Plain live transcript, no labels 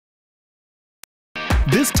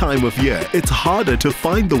This time of year, it's harder to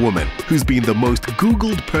find the woman who's been the most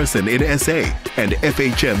Googled person in SA and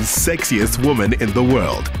FHM's sexiest woman in the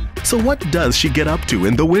world. So what does she get up to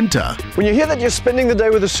in the winter? When you hear that you're spending the day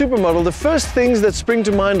with a supermodel, the first things that spring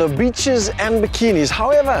to mind are beaches and bikinis.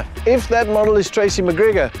 However, if that model is Tracy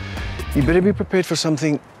McGregor, you better be prepared for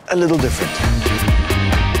something a little different.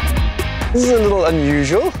 This is a little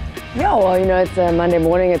unusual. Yeah, well, you know, it's a Monday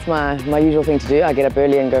morning. It's my usual thing to do. I get up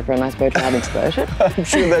early and go for a nice boat ride into the ocean. I'm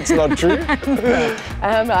sure that's not true. I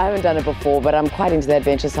haven't done it before, but I'm quite into the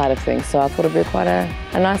adventure side of things, so I thought it'd be quite a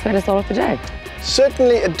nice way to start off the day.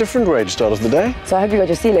 Certainly a different way to start off the day. So I hope you got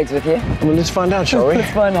your sea legs with you. Well, let's find out, shall we?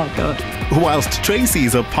 Let's find out, go on. Whilst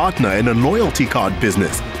Tracy's a partner in a loyalty card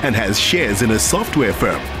business and has shares in a software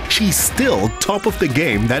firm, she's still top of the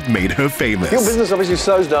game that made her famous. Your business obviously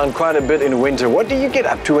slows down quite a bit in winter. What do you get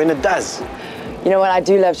up to when it does? You know what, I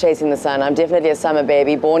do love chasing the sun. I'm definitely a summer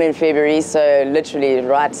baby, born in February, so literally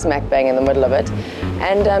right smack bang in the middle of it.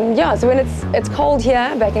 And yeah, so when it's cold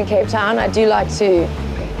here, back in Cape Town, I do like to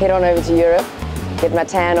head on over to Europe, get my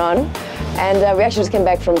tan on. And we actually just came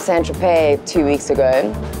back from Saint-Tropez 2 weeks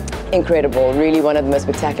ago. Incredible, really one of the most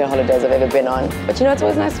spectacular holidays I've ever been on. But you know, it's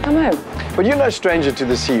always nice to come home. But you're no stranger to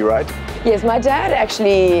the sea, right? Yes, my dad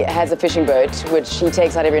actually has a fishing boat, which he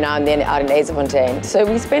takes out every now and then out in Azefontein. So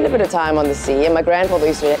we spend a bit of time on the sea, and my grandfather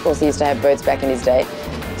also used to have boats back in his day.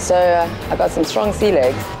 So I got some strong sea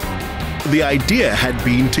legs. The idea had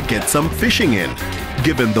been to get some fishing in.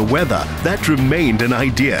 Given the weather, that remained an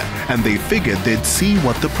idea, and they figured they'd see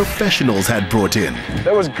what the professionals had brought in.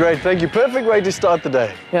 That was great, thank you. Perfect way to start the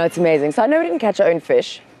day. You know, it's amazing. So I know we didn't catch our own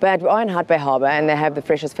fish, but we are in Hout Bay Harbour, and they have the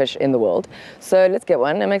freshest fish in the world. So let's get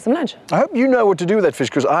one and make some lunch. I hope you know what to do with that fish,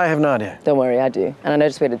 because I have no idea. Don't worry, I do. And I know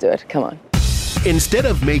just where to do it. Come on. Instead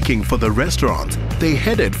of making for the restaurant, they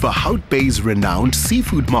headed for Hout Bay's renowned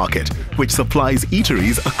seafood market, which supplies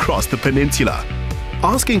eateries across the peninsula.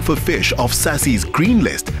 Asking for fish off Sassy's green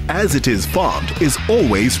list as it is farmed is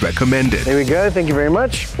always recommended. There we go, thank you very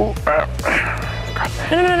much. No,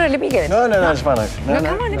 let me get it. No, it's fine. No,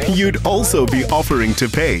 come on. You'd also be offering to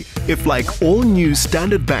pay if, like all new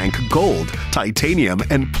Standard Bank Gold, Titanium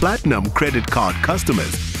and Platinum credit card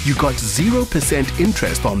customers, you got 0%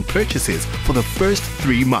 interest on purchases for the first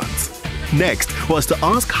 3 months. Next was to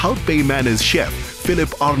ask Hout Bay Manor's chef,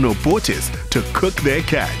 Philip Arno Botes, to cook their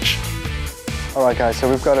catch. All right guys, so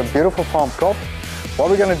we've got a beautiful farmed cod. What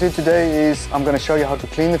we're going to do today is I'm going to show you how to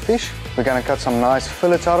clean the fish. We're going to cut some nice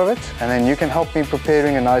fillets out of it, and then you can help me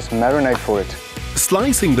preparing a nice marinade for it.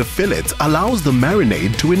 Slicing the fillets allows the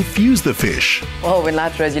marinade to infuse the fish. Oh, when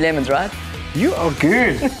life throws you lemons, right? You are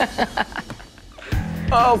good.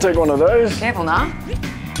 I'll take one of those. Careful now.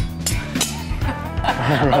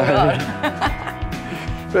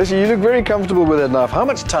 Tracy, you look very comfortable with that knife. How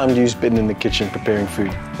much time do you spend in the kitchen preparing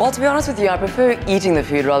food? Well, to be honest with you, I prefer eating the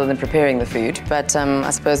food rather than preparing the food, but I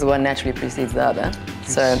suppose the one naturally precedes the other.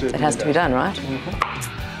 So it has to be done, right?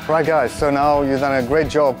 Right guys, so now you've done a great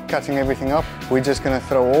job cutting everything up. We're just going to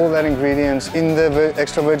throw all that ingredients in the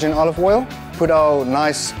extra virgin olive oil, put our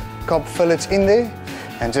nice cod fillets in there,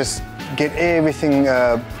 and just get everything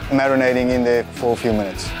marinating in there for a few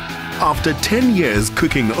minutes. After 10 years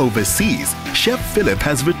cooking overseas, Chef Philip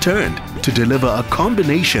has returned to deliver a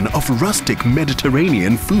combination of rustic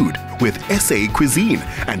Mediterranean food with SA cuisine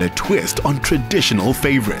and a twist on traditional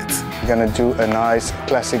favorites. We're going to do a nice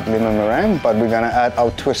classic lemon meringue, but we're going to add our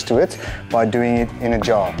twist to it by doing it in a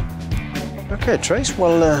jar. Okay, Trace,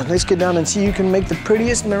 well, let's get down and see who can make the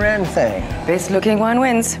prettiest meringue thing. Best looking one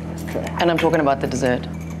wins. Okay. And I'm talking about the dessert.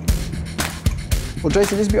 Well,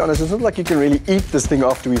 Tracy, let's be honest, it's not like you can really eat this thing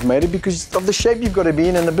after we've made it because of the shape you've got to be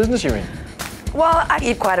in and the business you're in. Well, I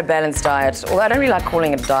eat quite a balanced diet, although I don't really like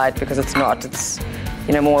calling it a diet because it's not. It's,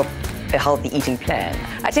 you know, more a healthy eating plan.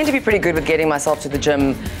 I tend to be pretty good with getting myself to the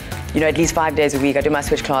gym, you know, at least 5 days a week. I do my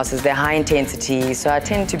switch classes, they're high intensity, so I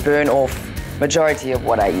tend to burn off majority of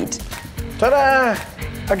what I eat. Ta-da!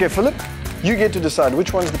 Okay, Philip, you get to decide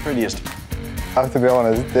which one's the prettiest. I have to be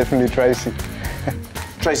honest, definitely Tracy.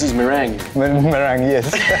 Tracy's meringue. Meringue,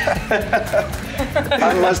 yes.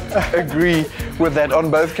 I must agree with that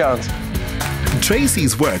on both counts.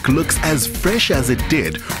 Tracy's work looks as fresh as it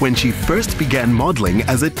did when she first began modeling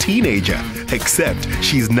as a teenager, except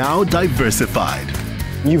she's now diversified.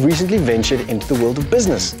 You've recently ventured into the world of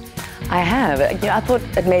business. I have. You know, I thought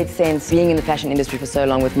it made sense, being in the fashion industry for so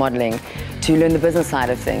long with modeling, to learn the business side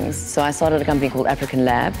of things. So I started a company called African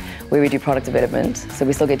Lab, where we do product development. So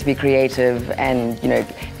we still get to be creative and, you know,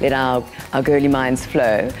 let our girly minds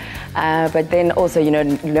flow. But then also, you know,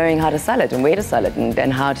 knowing how to sell it and where to sell it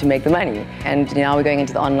and how to make the money. And now we're going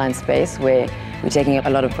into the online space where we're taking up a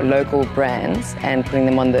lot of local brands and putting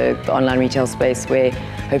them on the online retail space where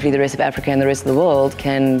hopefully the rest of Africa and the rest of the world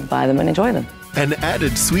can buy them and enjoy them. An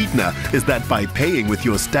added sweetener is that by paying with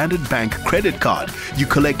your Standard Bank credit card, you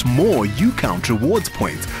collect more UCount rewards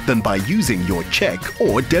points than by using your check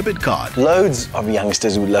or debit card. Loads of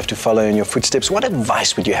youngsters would love to follow in your footsteps. What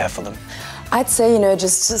advice would you have for them? I'd say,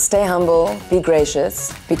 just stay humble, be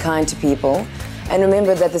gracious, be kind to people, and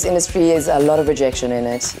remember that this industry is a lot of rejection in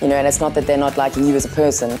it, and it's not that they're not liking you as a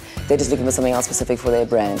person, they're just looking for something else specific for their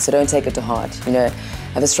brand. So don't take it to heart,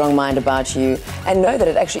 have a strong mind about you, and know that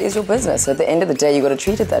it actually is your business. So at the end of the day, you've got to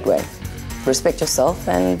treat it that way. Respect yourself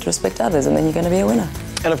and respect others, and then you're going to be a winner.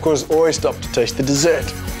 And of course, always stop to taste the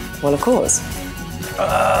dessert. Well, of course.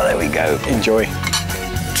 Ah, there we go. Enjoy.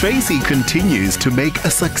 Tracy continues to make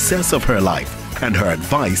a success of her life, and her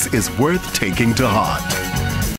advice is worth taking to heart.